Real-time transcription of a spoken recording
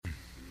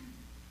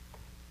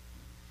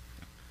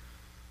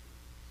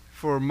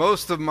For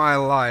most of my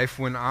life,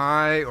 when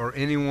I or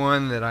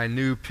anyone that I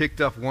knew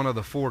picked up one of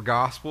the four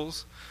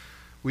Gospels,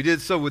 we did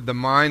so with the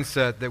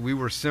mindset that we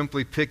were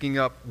simply picking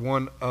up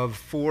one of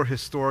four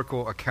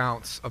historical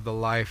accounts of the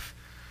life,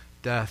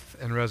 death,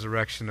 and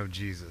resurrection of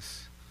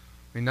Jesus.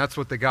 I mean, that's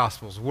what the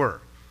Gospels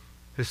were.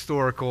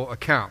 Historical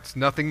accounts.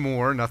 Nothing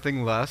more,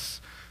 nothing less.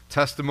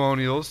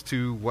 Testimonials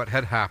to what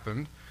had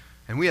happened.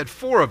 And we had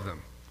four of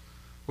them,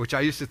 which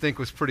I used to think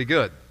was pretty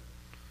good.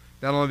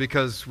 Not only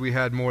because we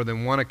had more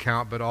than one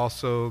account, but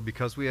also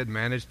because we had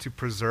managed to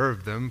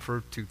preserve them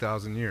for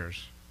 2,000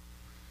 years.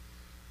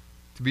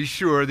 To be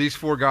sure, these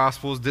four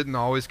Gospels didn't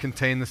always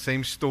contain the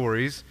same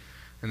stories,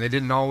 and they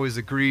didn't always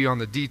agree on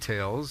the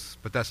details,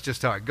 but that's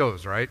just how it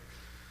goes, right?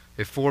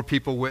 If four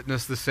people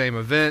witness the same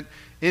event,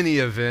 any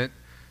event,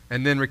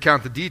 and then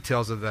recount the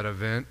details of that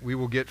event, we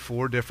will get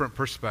four different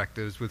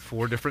perspectives with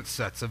four different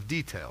sets of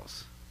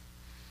details.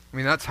 I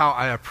mean, that's how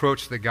I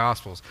approached the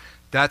Gospels.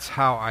 That's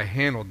how I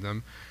handled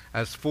them,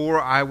 as four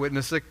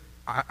eyewitness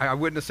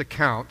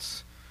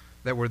accounts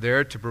that were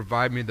there to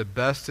provide me the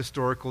best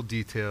historical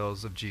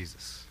details of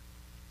Jesus.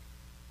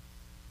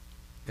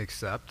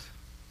 Except,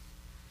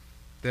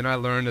 then I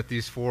learned that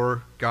these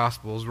four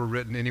Gospels were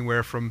written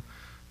anywhere from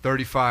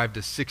 35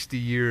 to 60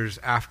 years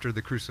after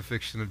the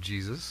crucifixion of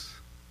Jesus,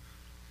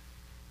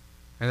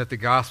 and that the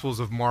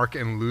Gospels of Mark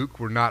and Luke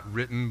were not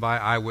written by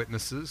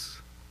eyewitnesses,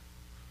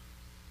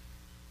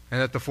 and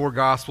that the four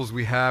Gospels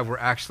we have were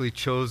actually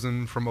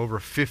chosen from over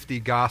 50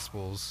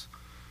 Gospels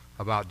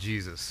about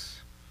Jesus.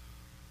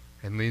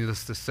 And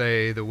needless to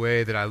say, the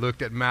way that I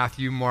looked at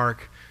Matthew,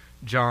 Mark,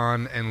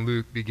 John, and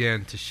Luke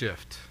began to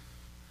shift.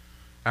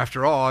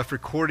 After all, if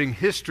recording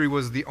history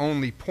was the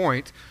only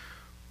point,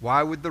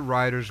 why would the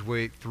writers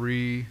wait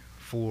 3,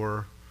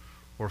 4,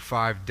 or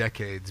 5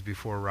 decades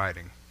before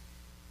writing?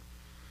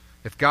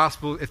 If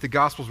the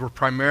Gospels were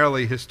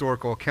primarily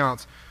historical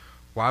accounts,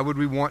 why would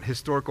we want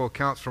historical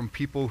accounts from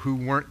people who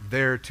weren't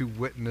there to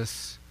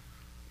witness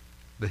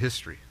the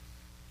history?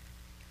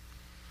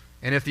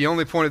 And if the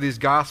only point of these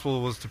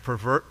Gospels was to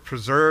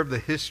preserve the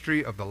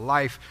history of the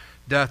life,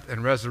 death,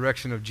 and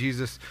resurrection of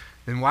Jesus,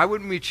 then why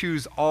wouldn't we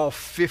choose all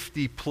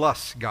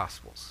 50-plus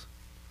Gospels?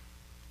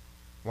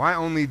 Why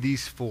only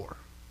these four?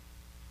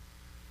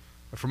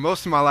 For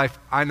most of my life,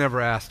 I never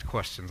asked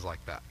questions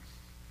like that.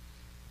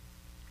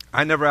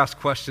 I never asked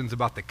questions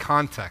about the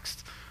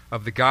context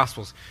of the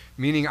Gospels,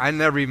 meaning I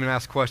never even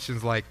asked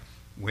questions like,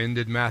 when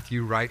did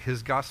Matthew write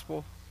his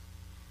Gospel?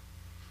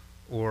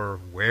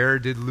 Or where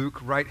did Luke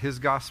write his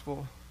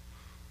Gospel?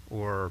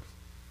 Or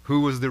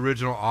who was the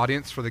original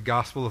audience for the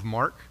Gospel of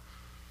Mark?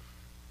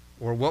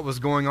 Or what was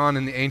going on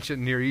in the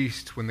ancient Near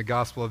East when the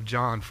Gospel of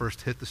John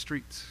first hit the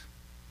streets?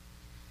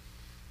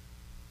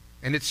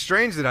 And it's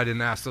strange that I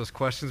didn't ask those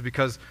questions,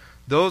 because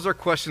those are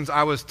questions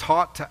I was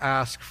taught to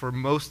ask for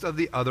most of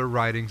the other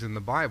writings in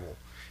the Bible.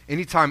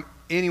 Anytime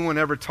anyone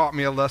ever taught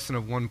me a lesson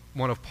of one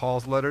of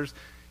Paul's letters,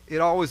 it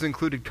always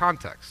included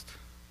context.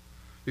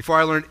 Before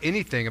I learned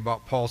anything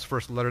about Paul's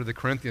first letter to the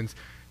Corinthians,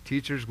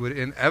 teachers would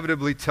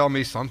inevitably tell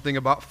me something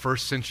about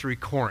first century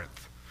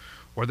Corinth,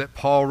 or that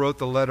Paul wrote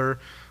the letter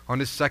on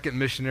his second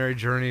missionary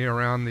journey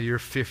around the year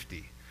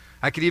 50.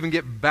 I could even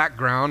get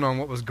background on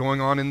what was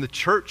going on in the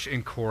church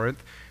in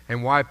Corinth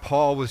and why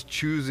Paul was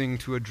choosing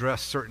to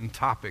address certain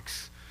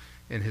topics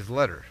in his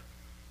letter.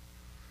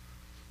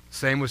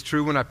 Same was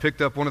true when I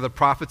picked up one of the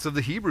prophets of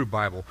the Hebrew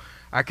Bible.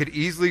 I could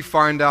easily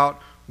find out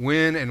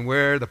when and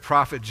where the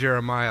prophet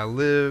Jeremiah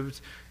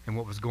lived and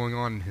what was going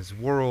on in his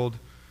world,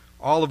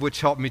 all of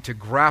which helped me to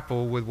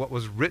grapple with what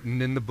was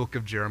written in the book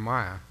of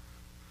Jeremiah.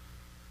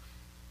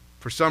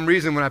 For some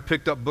reason, when I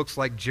picked up books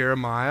like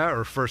Jeremiah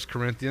or 1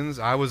 Corinthians,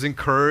 I was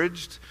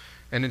encouraged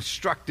and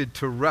instructed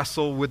to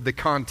wrestle with the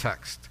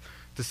context,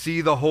 to see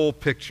the whole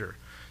picture,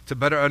 to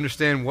better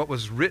understand what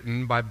was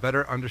written by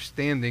better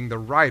understanding the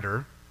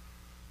writer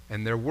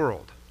and their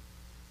world.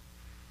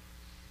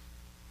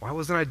 Why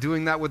wasn't I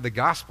doing that with the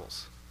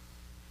Gospels?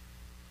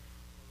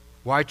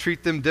 Why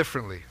treat them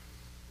differently?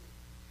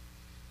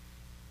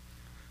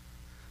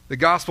 The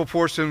gospel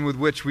portion with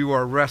which we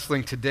are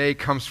wrestling today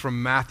comes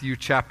from Matthew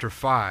chapter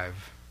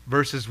 5,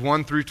 verses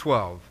 1 through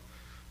 12,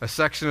 a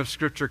section of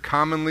Scripture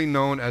commonly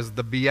known as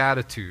the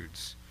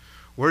Beatitudes.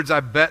 Words I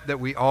bet that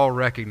we all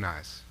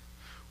recognize.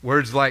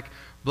 Words like,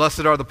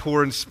 "Blessed are the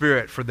poor in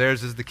spirit, for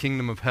theirs is the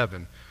kingdom of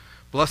heaven.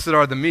 Blessed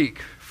are the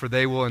meek, for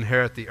they will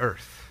inherit the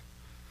earth."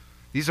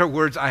 These are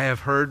words I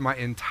have heard my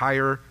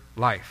entire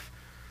life.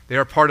 They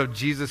are part of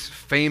Jesus'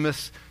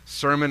 famous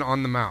Sermon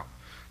on the Mount.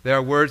 They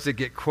are words that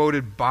get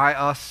quoted by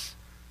us,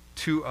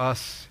 to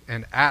us,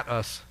 and at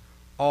us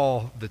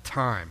all the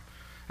time,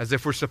 as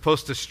if we're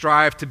supposed to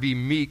strive to be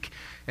meek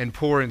and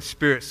poor in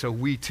spirit so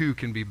we too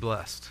can be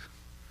blessed.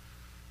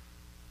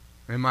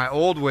 In my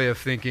old way of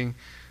thinking,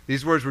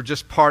 these words were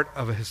just part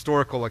of a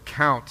historical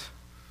account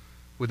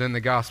within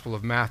the Gospel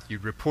of Matthew,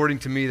 reporting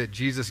to me that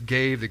Jesus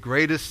gave the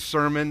greatest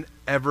sermon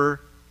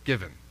ever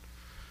given,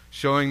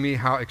 showing me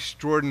how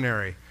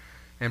extraordinary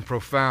and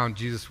profound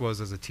Jesus was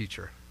as a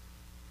teacher.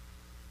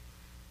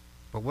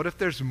 But what if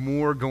there's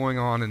more going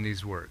on in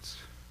these words?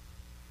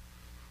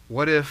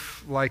 What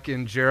if, like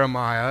in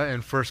Jeremiah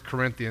and 1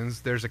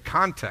 Corinthians, there's a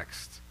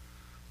context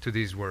to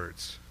these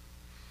words?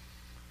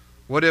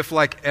 What if,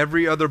 like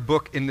every other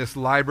book in this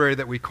library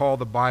that we call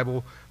the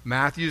Bible,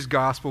 Matthew's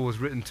gospel was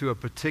written to a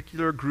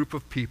particular group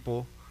of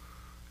people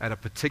at a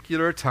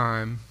particular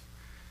time,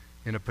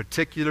 in a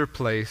particular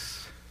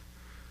place,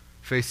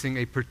 facing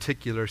a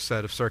particular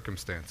set of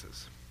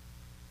circumstances?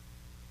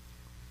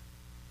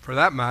 For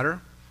that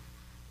matter,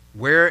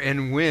 where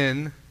and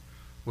when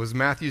was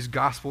Matthew's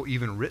gospel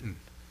even written?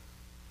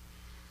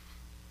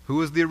 Who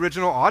was the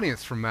original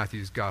audience for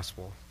Matthew's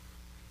gospel?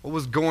 What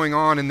was going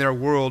on in their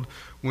world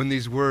when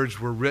these words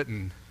were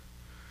written?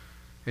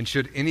 And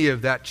should any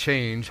of that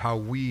change how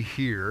we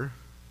hear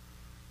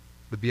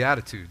the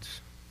Beatitudes?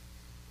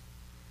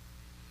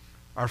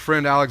 Our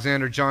friend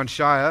Alexander John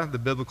Shia, the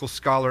biblical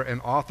scholar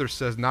and author,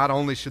 says not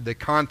only should the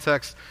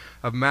context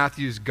of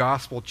Matthew's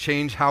gospel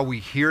change how we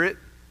hear it,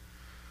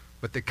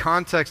 but the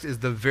context is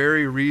the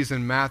very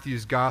reason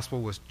Matthew's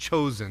gospel was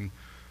chosen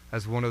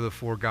as one of the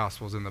 4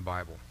 gospels in the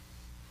Bible.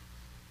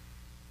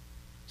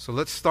 So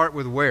let's start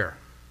with where.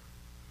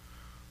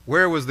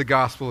 Where was the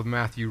Gospel of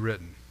Matthew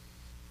written?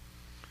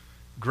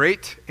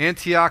 Great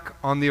Antioch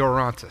on the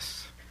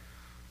Orontes,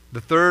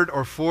 the 3rd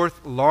or 4th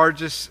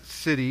largest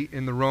city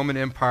in the Roman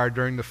Empire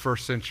during the 1st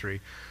century,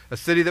 a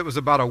city that was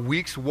about a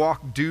week's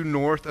walk due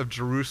north of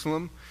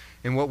Jerusalem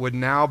in what would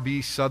now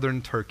be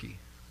southern Turkey.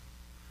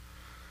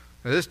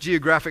 Now, this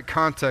geographic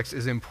context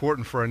is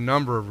important for a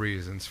number of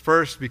reasons.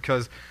 First,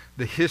 because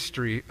the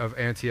history of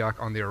Antioch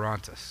on the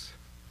Orontes.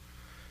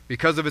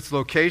 Because of its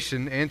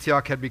location,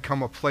 Antioch had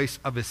become a place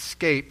of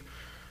escape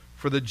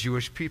for the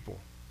Jewish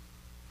people.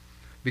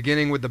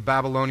 Beginning with the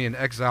Babylonian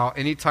exile,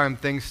 anytime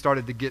things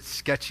started to get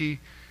sketchy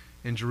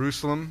in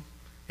Jerusalem,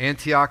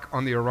 Antioch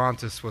on the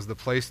Orontes was the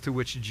place to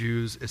which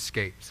Jews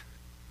escaped.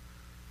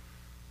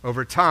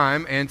 Over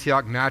time,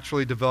 Antioch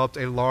naturally developed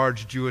a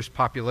large Jewish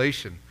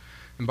population.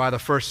 And by the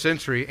 1st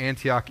century,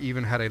 Antioch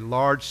even had a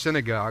large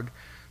synagogue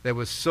that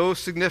was so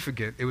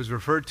significant it was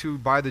referred to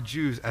by the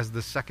Jews as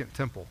the Second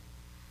Temple.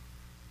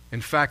 In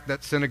fact,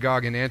 that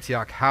synagogue in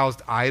Antioch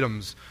housed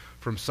items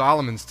from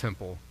Solomon's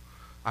temple,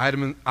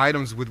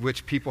 items with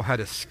which people had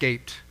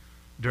escaped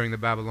during the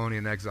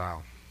Babylonian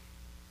exile.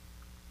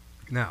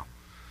 Now,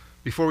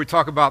 before we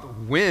talk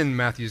about when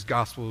Matthew's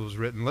gospel was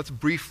written, let's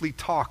briefly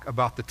talk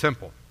about the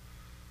temple.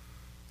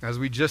 As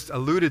we just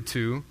alluded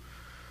to,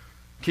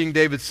 King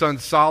David's son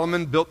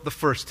Solomon built the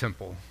first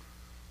temple,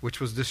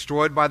 which was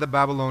destroyed by the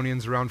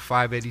Babylonians around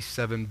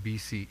 587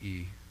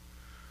 BCE.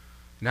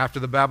 And after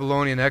the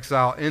Babylonian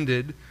exile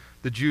ended,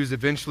 the Jews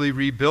eventually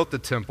rebuilt the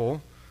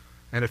temple,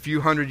 and a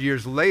few hundred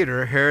years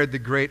later, Herod the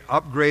Great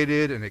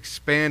upgraded and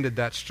expanded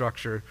that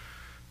structure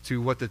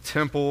to what the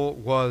temple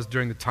was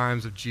during the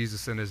times of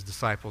Jesus and his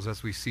disciples,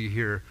 as we see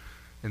here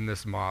in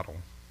this model.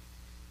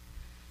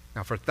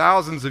 Now, for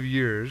thousands of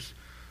years,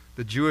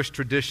 the Jewish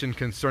tradition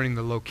concerning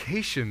the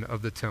location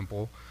of the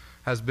temple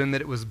has been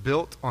that it was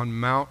built on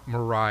Mount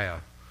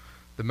Moriah,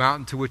 the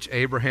mountain to which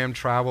Abraham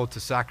traveled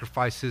to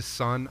sacrifice his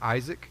son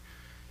Isaac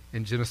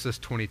in Genesis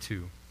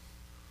 22.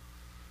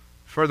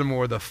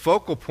 Furthermore, the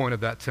focal point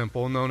of that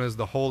temple, known as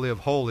the Holy of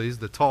Holies,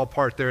 the tall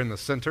part there in the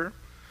center,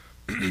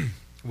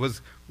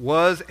 was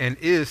and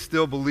is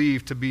still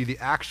believed to be the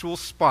actual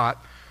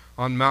spot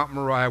on Mount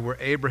Moriah where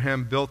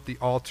Abraham built the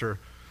altar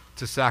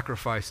to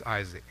sacrifice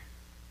Isaac.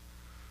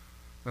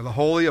 Now, the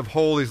Holy of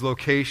Holies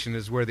location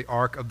is where the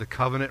Ark of the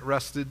Covenant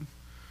rested,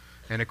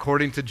 and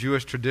according to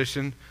Jewish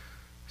tradition,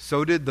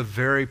 so did the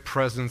very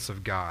presence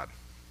of God.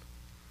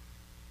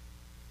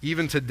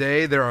 Even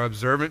today, there are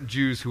observant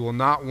Jews who will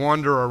not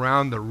wander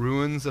around the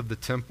ruins of the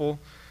temple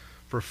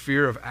for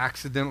fear of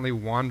accidentally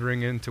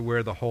wandering into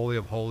where the Holy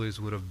of Holies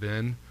would have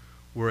been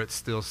were it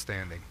still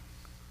standing.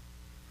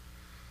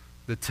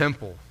 The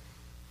temple,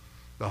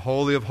 the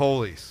Holy of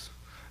Holies,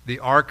 the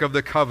Ark of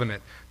the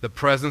Covenant, the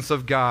presence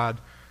of God,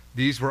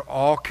 these were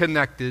all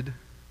connected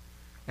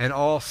and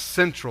all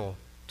central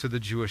to the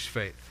Jewish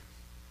faith.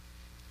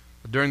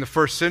 During the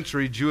 1st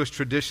century, Jewish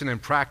tradition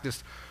and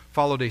practice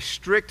followed a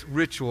strict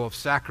ritual of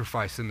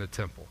sacrifice in the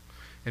temple.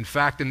 In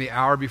fact, in the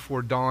hour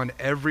before dawn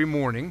every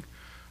morning,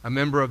 a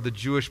member of the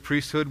Jewish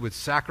priesthood would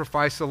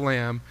sacrifice a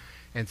lamb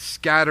and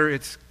scatter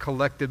its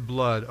collected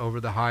blood over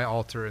the high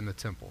altar in the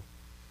temple.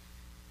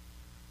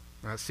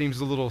 Now, it seems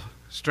a little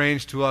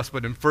strange to us,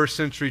 but in 1st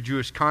century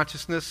Jewish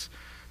consciousness,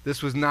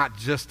 this was not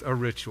just a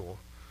ritual.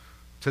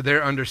 To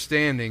their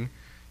understanding,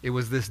 it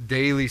was this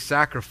daily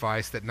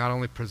sacrifice that not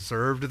only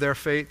preserved their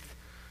faith,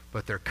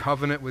 but their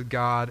covenant with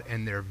God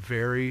and their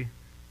very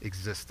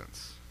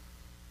existence.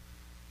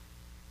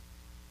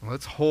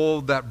 Let's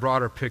hold that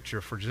broader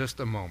picture for just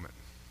a moment.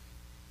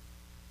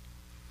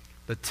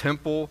 The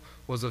temple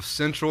was of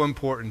central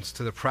importance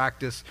to the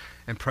practice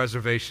and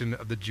preservation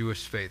of the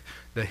Jewish faith.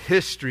 The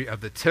history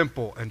of the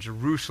temple and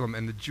Jerusalem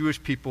and the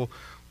Jewish people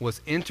was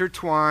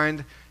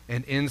intertwined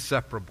and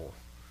inseparable.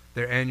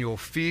 Their annual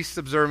feast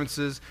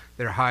observances,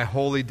 their high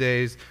holy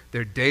days,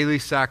 their daily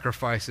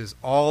sacrifices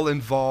all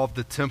involved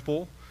the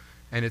temple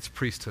and its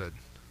priesthood.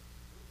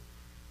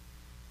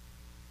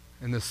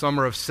 In the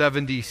summer of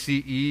 70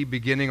 CE,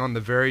 beginning on the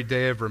very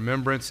day of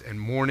remembrance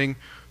and mourning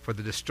for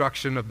the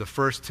destruction of the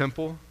first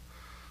temple,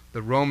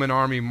 the Roman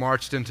army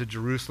marched into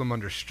Jerusalem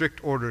under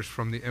strict orders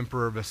from the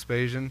Emperor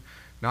Vespasian,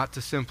 not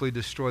to simply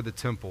destroy the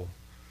temple,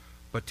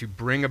 but to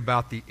bring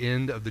about the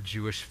end of the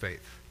Jewish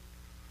faith.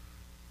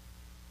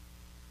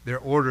 Their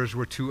orders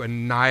were to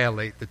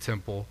annihilate the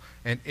temple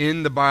and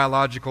end the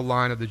biological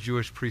line of the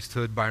Jewish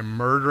priesthood by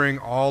murdering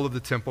all of the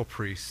temple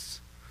priests.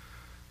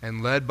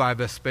 And led by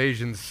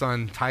Vespasian's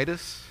son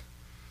Titus,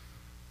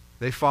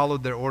 they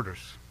followed their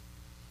orders.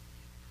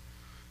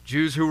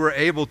 Jews who were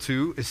able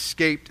to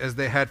escaped, as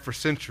they had for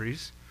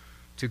centuries,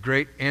 to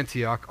great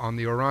Antioch on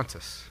the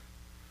Orontes.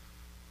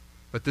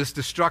 But this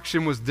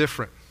destruction was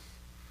different.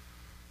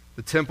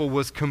 The temple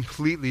was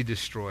completely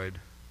destroyed,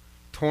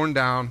 torn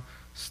down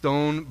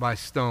stone by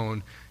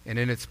stone, and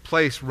in its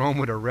place Rome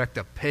would erect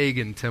a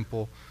pagan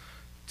temple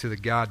to the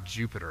god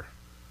Jupiter.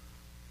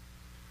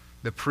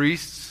 The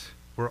priests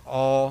were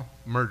all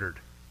murdered.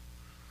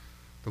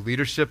 The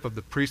leadership of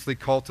the priestly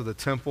cult of the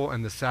temple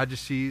and the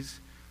Sadducees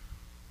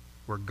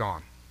were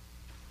gone.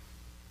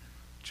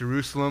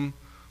 Jerusalem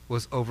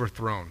was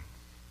overthrown.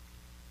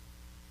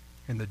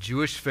 And the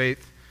Jewish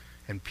faith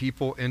and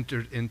people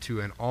entered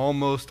into an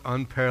almost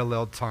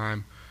unparalleled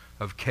time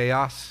of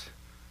chaos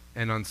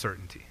and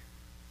uncertainty.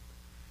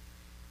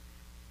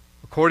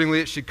 Accordingly,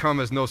 it should come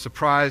as no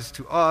surprise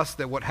to us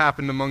that what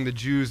happened among the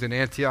Jews in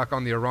Antioch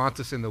on the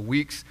Orontes in the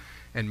weeks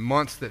and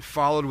months that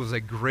followed was a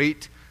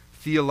great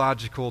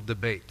theological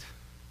debate.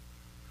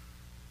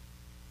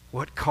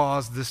 What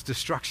caused this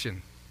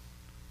destruction?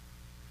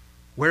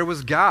 Where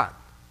was God?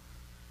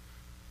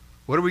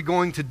 What are we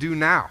going to do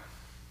now?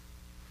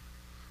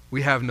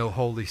 We have no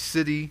holy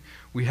city.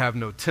 We have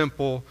no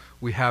temple.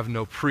 We have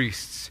no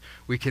priests.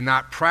 We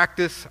cannot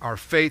practice our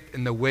faith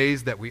in the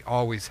ways that we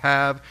always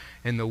have,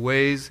 in the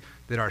ways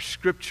that our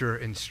Scripture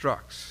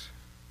instructs.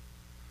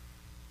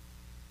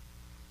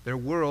 Their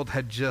world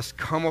had just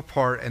come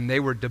apart, and they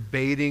were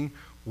debating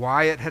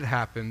why it had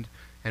happened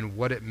and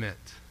what it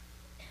meant.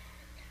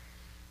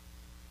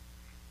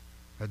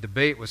 The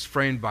debate was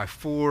framed by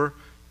 4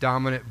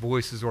 dominant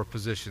voices or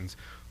positions,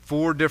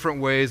 4 different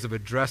ways of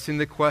addressing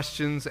the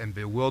questions and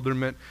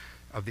bewilderment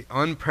of the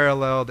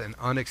unparalleled and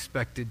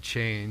unexpected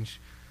change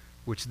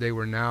which they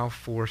were now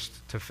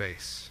forced to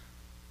face.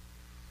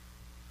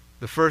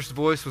 The first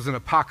voice was an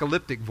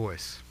apocalyptic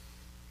voice.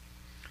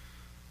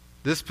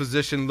 This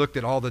position looked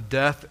at all the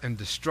death and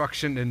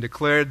destruction and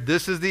declared,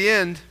 this is the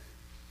end.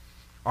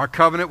 Our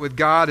covenant with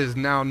God is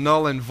now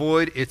null and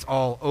void. It's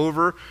all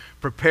over.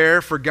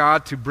 Prepare for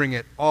God to bring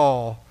it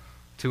all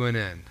to an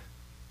end.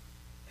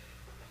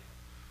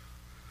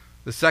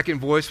 The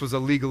second voice was a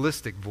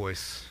legalistic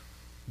voice,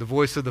 the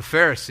voice of the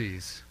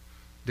Pharisees,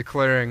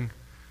 declaring,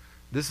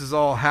 this is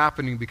all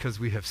happening because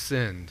we have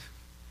sinned.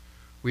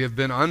 We have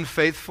been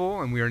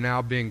unfaithful, and we are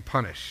now being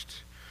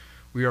punished.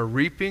 We are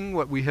reaping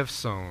what we have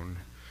sown.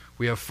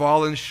 We have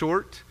fallen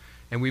short,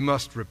 and we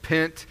must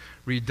repent,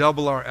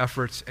 redouble our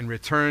efforts, and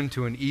return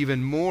to an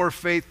even more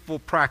faithful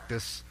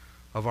practice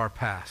of our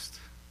past.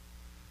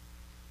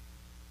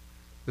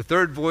 The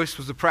third voice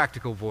was a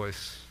practical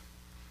voice,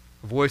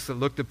 a voice that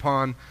looked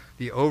upon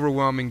the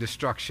overwhelming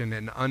destruction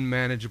and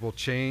unmanageable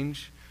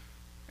change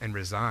and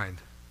resigned.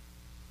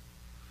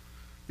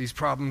 These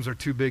problems are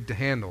too big to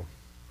handle,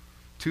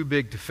 too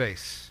big to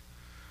face.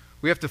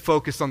 We have to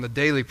focus on the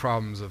daily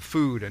problems of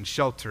food and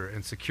shelter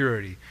and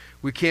security.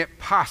 We can't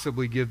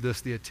possibly give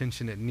this the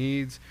attention it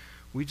needs.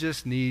 We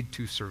just need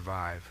to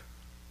survive.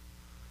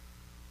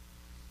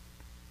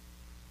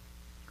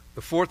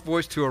 The fourth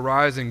voice to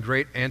arise in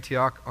great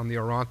Antioch on the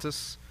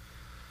Orontes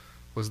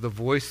was the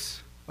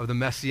voice of the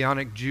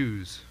Messianic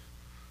Jews,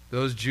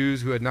 those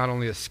Jews who had not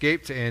only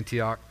escaped to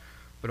Antioch,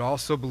 but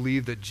also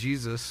believed that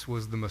Jesus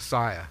was the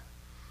Messiah.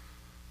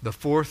 The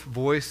fourth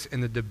voice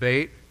in the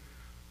debate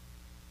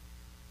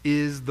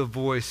is the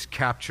voice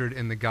captured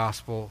in the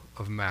Gospel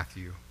of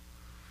Matthew,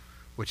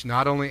 which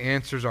not only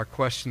answers our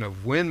question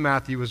of when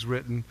Matthew was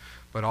written,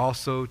 but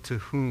also to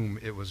whom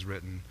it was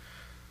written.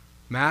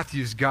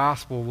 Matthew's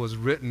Gospel was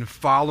written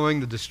following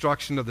the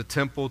destruction of the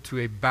temple to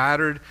a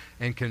battered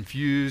and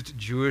confused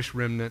Jewish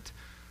remnant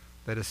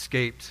that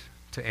escaped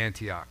to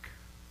Antioch.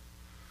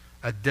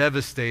 A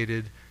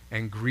devastated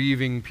and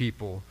grieving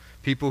people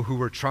who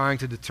were trying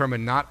to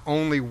determine not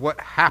only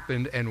what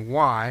happened and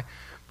why,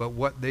 but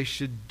what they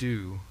should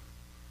do,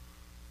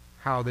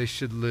 how they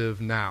should live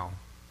now.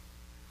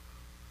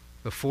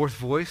 The fourth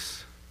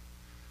voice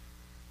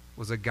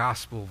was a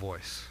gospel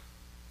voice.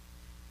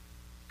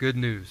 Good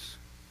news.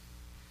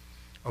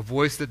 A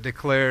voice that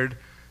declared,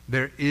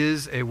 there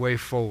is a way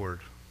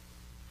forward.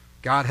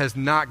 God has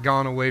not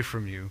gone away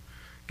from you.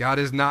 God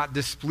is not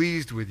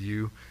displeased with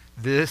you.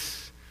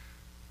 This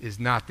is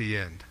not the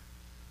end.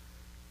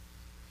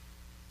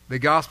 The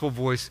gospel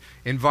voice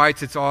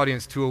invites its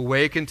audience to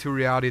awaken to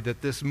reality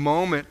that this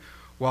moment,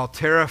 while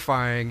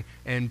terrifying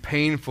and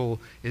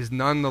painful, is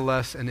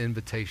nonetheless an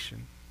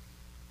invitation.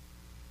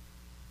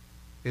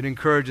 It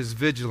encourages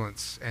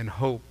vigilance and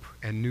hope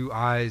and new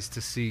eyes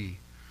to see,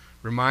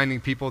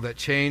 reminding people that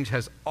change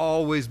has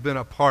always been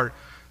a part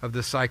of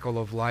the cycle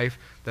of life,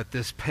 that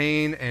this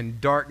pain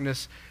and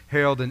darkness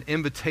herald an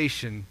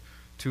invitation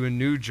to a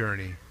new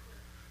journey,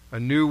 a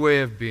new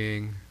way of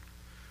being,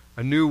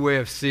 a new way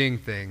of seeing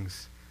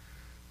things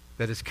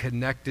that is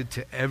connected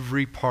to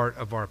every part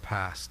of our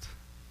past.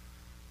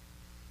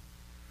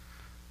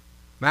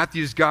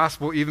 Matthew's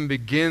gospel even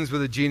begins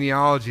with a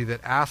genealogy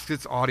that asks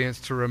its audience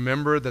to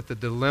remember that the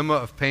dilemma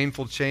of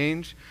painful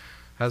change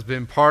has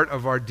been part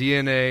of our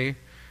DNA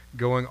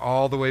going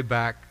all the way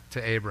back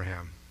to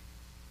Abraham.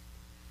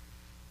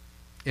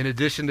 In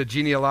addition to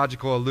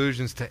genealogical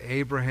allusions to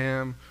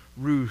Abraham,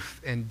 Ruth,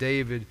 and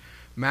David,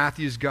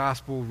 Matthew's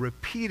gospel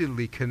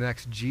repeatedly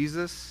connects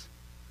Jesus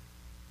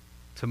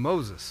to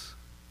Moses.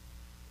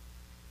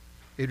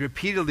 It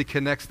repeatedly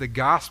connects the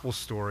gospel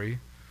story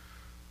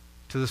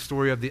to the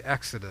story of the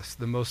Exodus,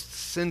 the most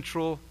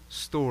central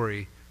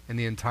story in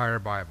the entire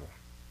Bible.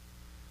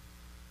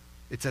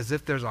 It's as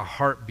if there's a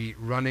heartbeat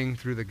running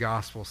through the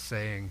gospel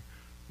saying,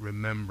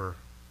 remember.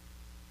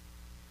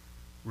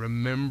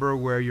 Remember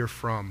where you're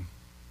from.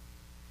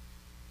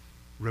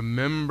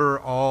 Remember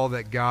all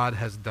that God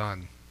has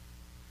done.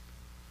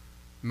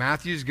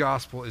 Matthew's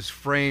gospel is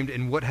framed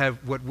in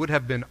what would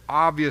have been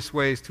obvious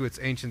ways to its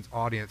ancient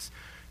audience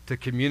to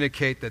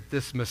communicate that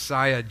this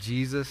Messiah,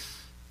 Jesus,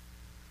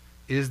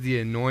 is the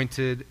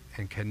anointed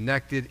and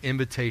connected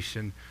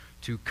invitation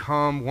to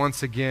come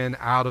once again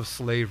out of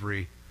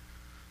slavery,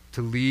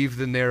 to leave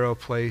the narrow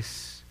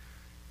place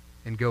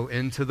and go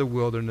into the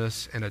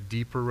wilderness and a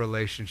deeper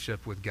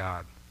relationship with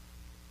God.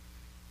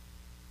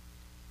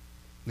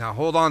 Now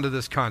hold on to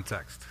this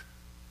context.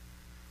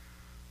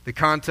 The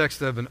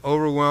context of an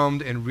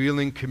overwhelmed and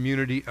reeling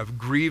community of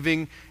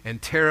grieving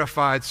and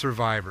terrified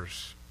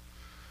survivors,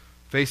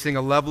 facing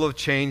a level of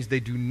change they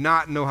do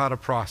not know how to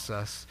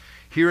process,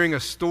 hearing a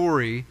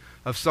story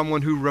of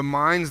someone who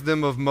reminds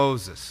them of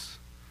Moses,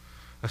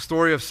 a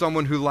story of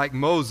someone who, like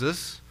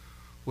Moses,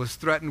 was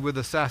threatened with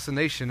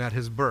assassination at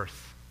his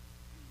birth,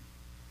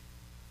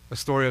 a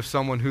story of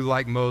someone who,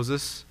 like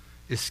Moses,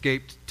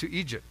 escaped to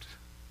Egypt,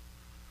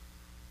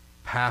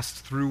 passed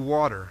through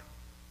water,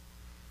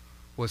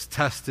 was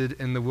tested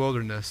in the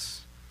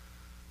wilderness,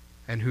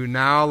 and who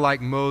now,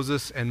 like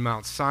Moses and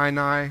Mount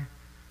Sinai,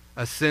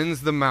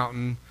 ascends the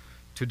mountain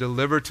to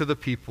deliver to the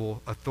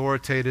people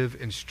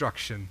authoritative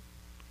instruction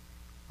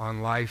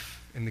on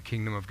life in the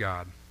kingdom of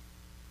God.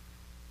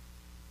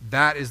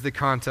 That is the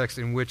context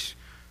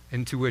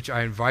into which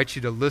I invite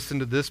you to listen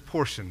to this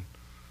portion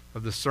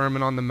of the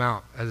Sermon on the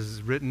Mount as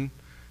is written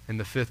in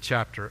the 5th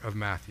chapter of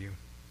Matthew.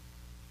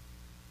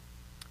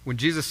 When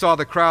Jesus saw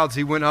the crowds,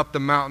 he went up the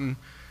mountain,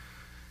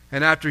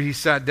 and after he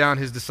sat down,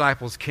 his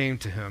disciples came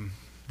to him.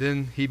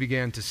 Then he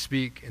began to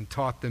speak and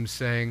taught them,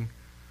 saying,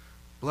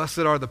 "Blessed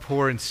are the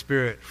poor in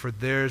spirit, for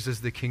theirs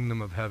is the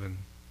kingdom of heaven.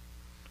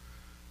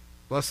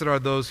 Blessed are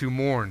those who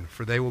mourn,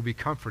 for they will be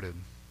comforted.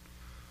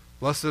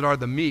 Blessed are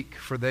the meek,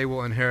 for they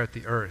will inherit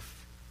the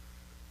earth.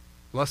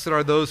 Blessed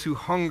are those who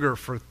hunger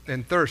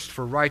and thirst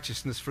for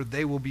righteousness, for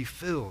they will be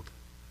filled.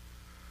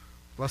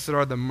 Blessed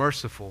are the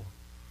merciful,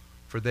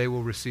 for they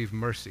will receive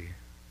mercy.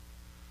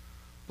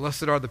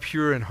 Blessed are the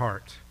pure in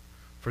heart,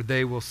 for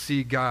they will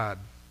see God.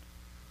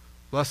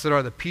 Blessed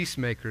are the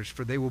peacemakers,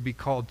 for they will be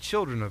called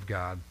children of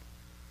God.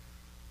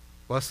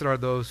 Blessed are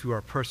those who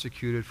are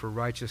persecuted for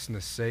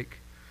righteousness' sake,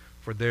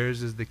 for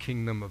theirs is the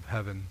kingdom of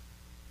heaven.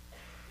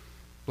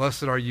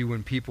 Blessed are you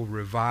when people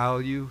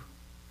revile you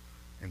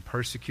and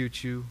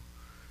persecute you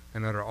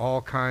and utter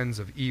all kinds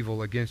of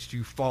evil against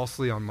you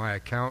falsely on my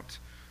account.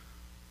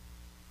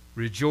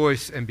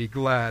 Rejoice and be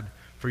glad,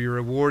 for your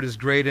reward is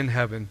great in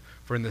heaven,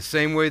 for in the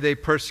same way they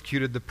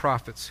persecuted the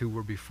prophets who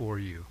were before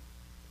you."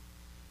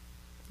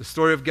 The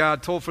story of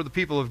God told for the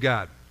people of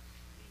God.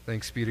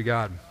 Thanks be to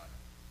God.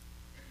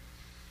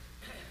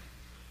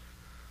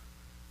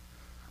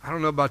 I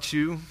don't know about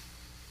you,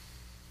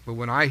 but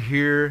when I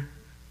hear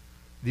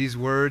these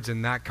words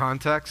in that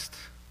context,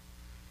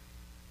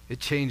 it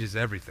changes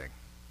everything.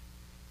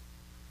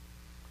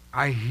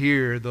 I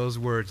hear those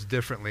words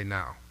differently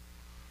now.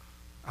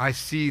 I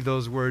see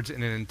those words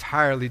in an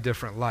entirely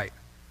different light.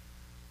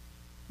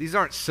 These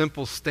aren't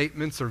simple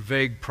statements or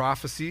vague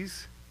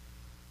prophecies.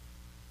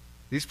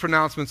 These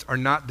pronouncements are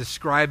not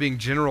describing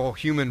general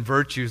human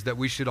virtues that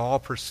we should all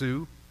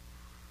pursue.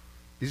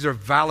 These are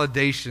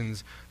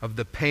validations of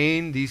the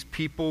pain these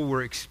people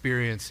were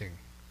experiencing.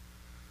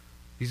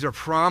 These are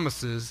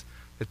promises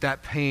that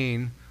that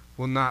pain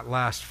will not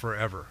last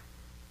forever.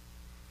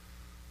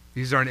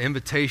 These are an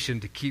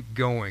invitation to keep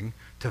going,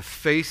 to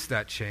face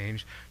that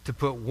change, to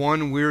put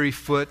one weary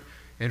foot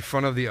in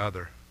front of the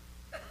other.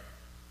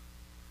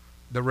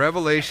 The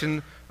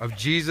revelation of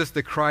Jesus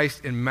the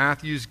Christ in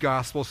Matthew's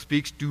gospel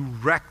speaks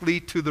directly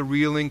to the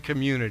reeling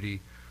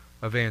community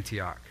of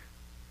Antioch.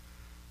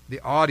 The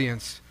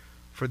audience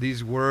for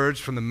these words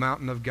from the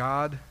mountain of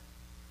God,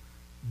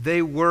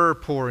 they were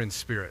poor in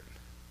spirit.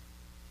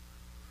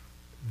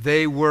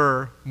 They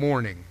were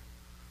mourning.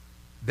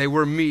 They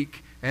were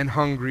meek, and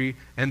hungry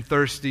and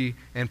thirsty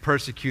and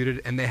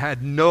persecuted, and they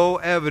had no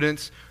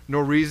evidence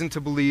nor reason to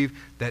believe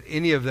that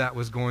any of that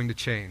was going to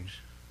change.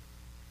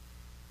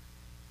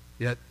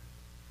 Yet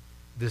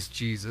this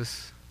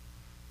Jesus,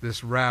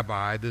 this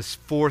rabbi, this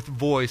fourth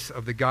voice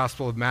of the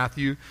Gospel of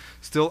Matthew,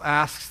 still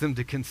asks them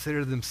to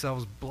consider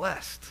themselves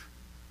blessed.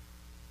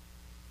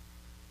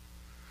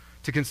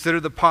 To consider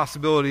the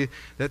possibility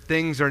that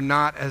things are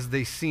not as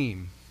they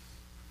seem.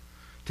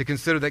 To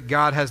consider that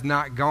God has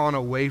not gone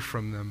away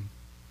from them.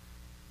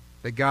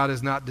 That God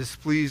is not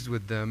displeased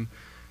with them.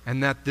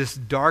 And that this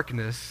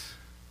darkness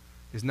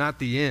is not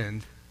the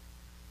end,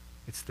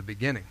 it's the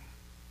beginning.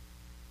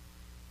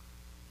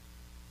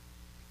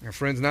 Now,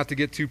 friends, not to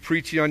get too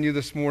preachy on you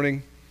this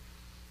morning,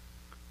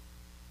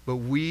 but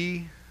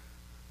we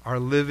are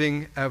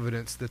living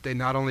evidence that they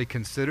not only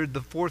considered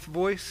the fourth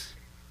voice,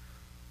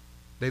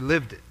 they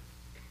lived it.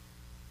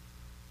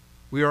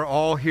 We are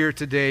all here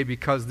today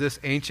because this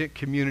ancient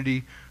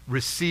community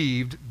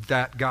received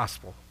that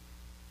gospel.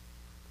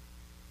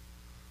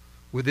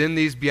 Within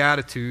these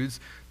Beatitudes,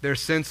 their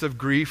sense of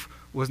grief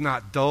was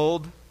not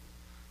dulled,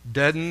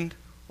 deadened,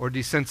 or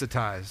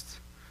desensitized.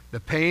 The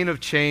pain of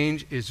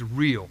change is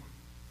real,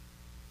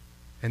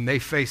 and they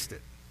faced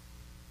it.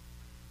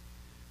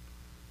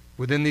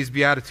 Within these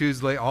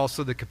Beatitudes lay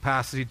also the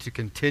capacity to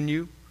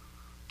continue,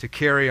 to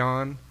carry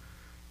on,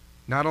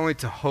 not only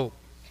to hope,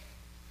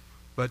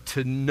 but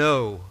to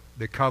know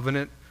the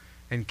covenant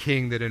and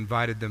king that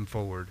invited them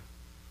forward.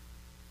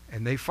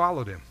 And they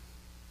followed him.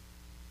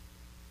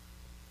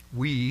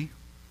 We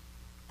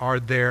are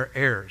their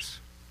heirs.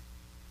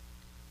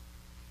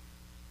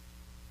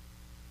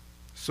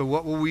 So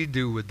what will we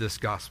do with this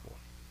gospel?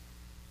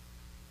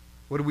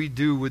 What do we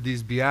do with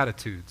these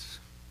Beatitudes?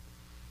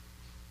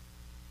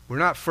 We're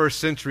not first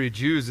century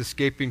Jews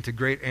escaping to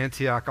great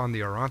Antioch on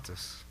the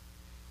Orontes.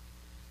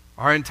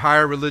 Our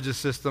entire religious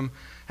system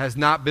has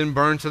not been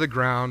burned to the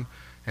ground,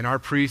 and our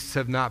priests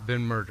have not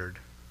been murdered.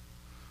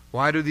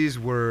 Why do these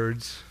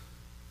words,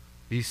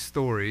 these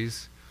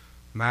stories,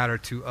 matter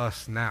to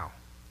us now?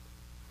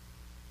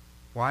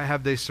 Why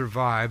have they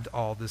survived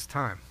all this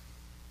time?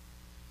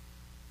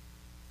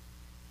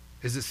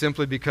 Is it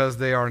simply because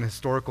they are an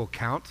historical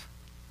account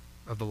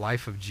of the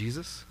life of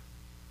Jesus?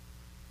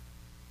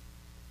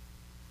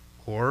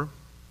 Or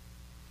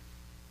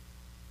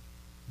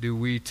do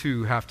we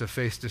too have to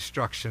face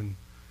destruction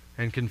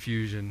and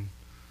confusion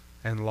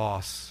and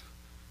loss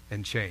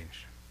and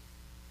change?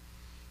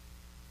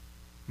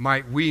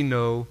 Might we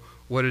know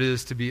what it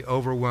is to be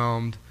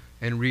overwhelmed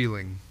and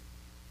reeling?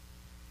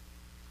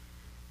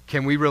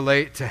 Can we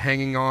relate to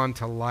hanging on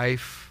to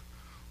life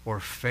or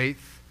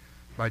faith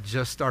by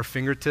just our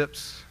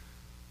fingertips?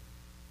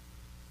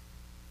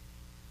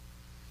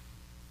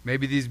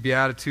 Maybe these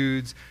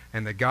Beatitudes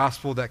and the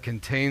gospel that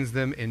contains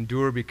them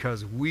endure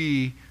because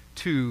we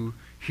too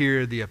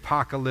hear the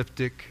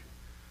apocalyptic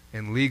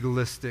and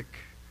legalistic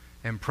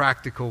and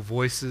practical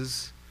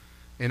voices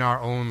in our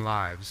own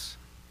lives.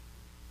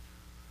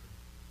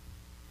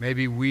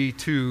 Maybe we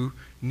too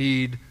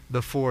need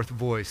the fourth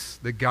voice,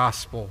 the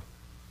gospel.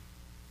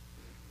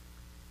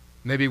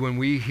 Maybe when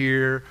we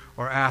hear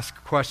or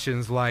ask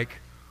questions like,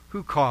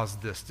 who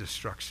caused this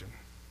destruction?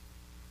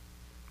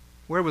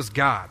 Where was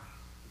God?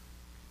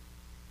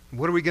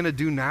 What are we going to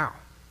do now?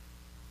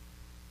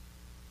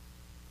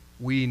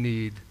 We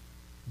need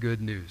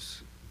good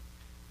news.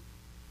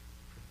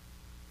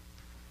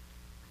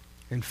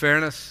 In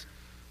fairness,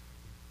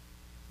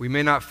 we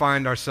may not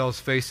find ourselves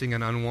facing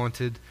an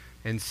unwanted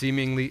and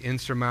seemingly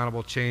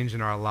insurmountable change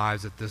in our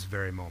lives at this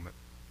very moment.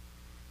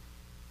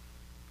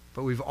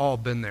 But we've all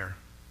been there.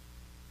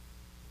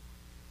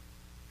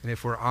 And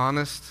if we're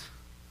honest,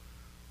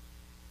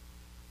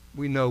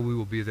 we know we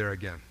will be there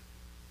again.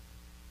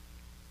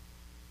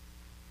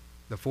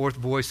 The fourth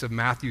voice of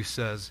Matthew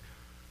says,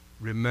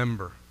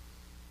 remember.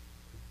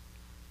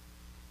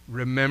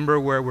 Remember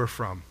where we're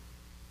from.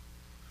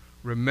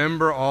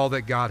 Remember all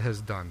that God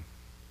has done.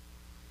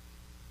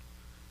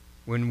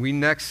 When we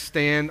next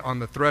stand on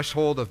the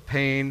threshold of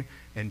pain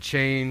and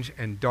change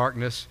and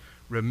darkness,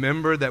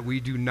 remember that we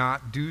do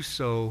not do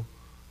so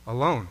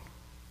alone.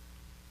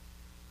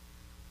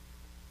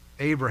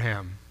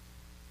 Abraham,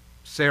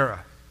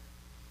 Sarah,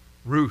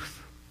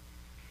 Ruth,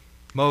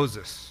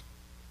 Moses,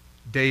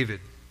 David,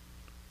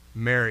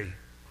 Mary,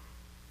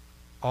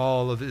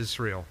 all of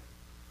Israel,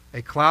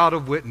 a cloud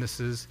of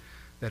witnesses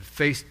that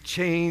faced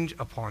change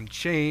upon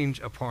change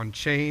upon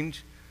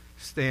change,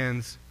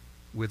 stands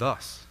with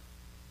us.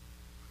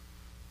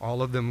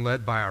 All of them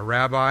led by our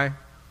rabbi,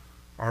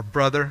 our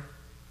brother,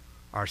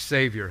 our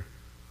Savior,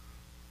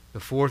 the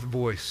fourth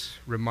voice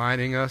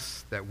reminding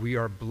us that we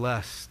are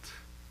blessed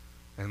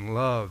and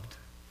loved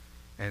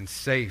and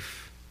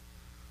safe,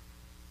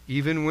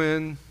 even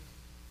when,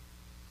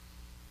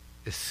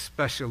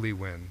 especially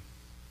when,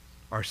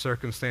 our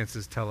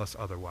circumstances tell us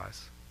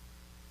otherwise.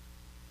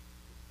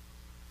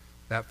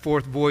 That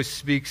fourth voice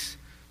speaks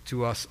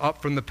to us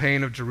up from the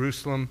pain of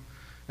Jerusalem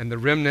and the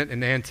remnant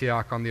in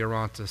Antioch on the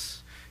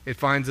Orontes. It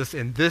finds us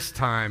in this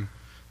time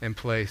and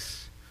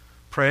place,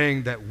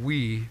 praying that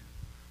we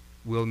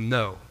will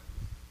know.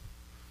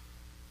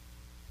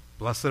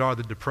 Blessed are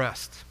the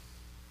depressed.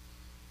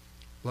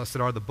 Blessed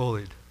are the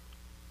bullied.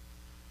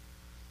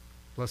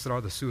 Blessed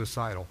are the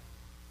suicidal.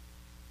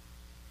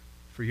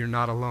 For you're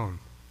not alone.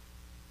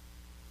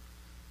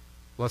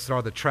 Blessed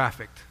are the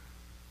trafficked.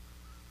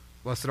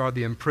 Blessed are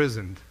the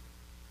imprisoned.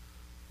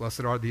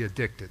 Blessed are the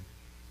addicted.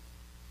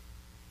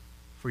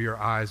 For your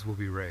eyes will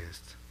be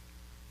raised.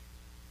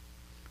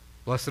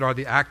 Blessed are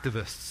the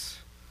activists.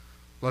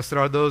 Blessed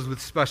are those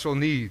with special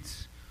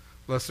needs.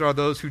 Blessed are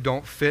those who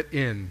don't fit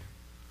in.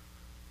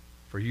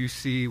 For you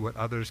see what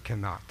others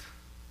cannot.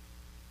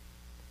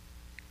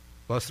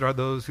 Blessed are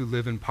those who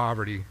live in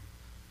poverty.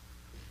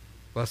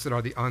 Blessed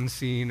are the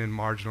unseen and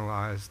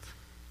marginalized.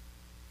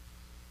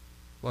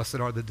 Blessed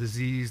are the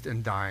diseased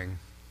and dying.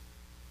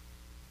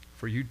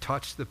 For you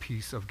touch the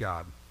peace of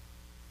God.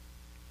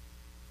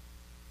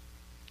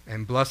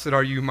 And blessed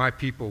are you, my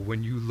people,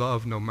 when you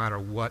love no matter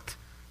what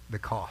the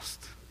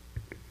cost.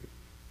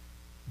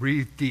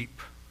 Breathe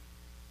deep.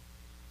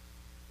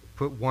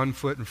 Put one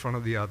foot in front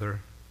of the other.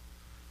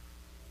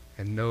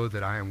 And know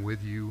that I am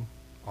with you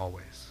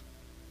always.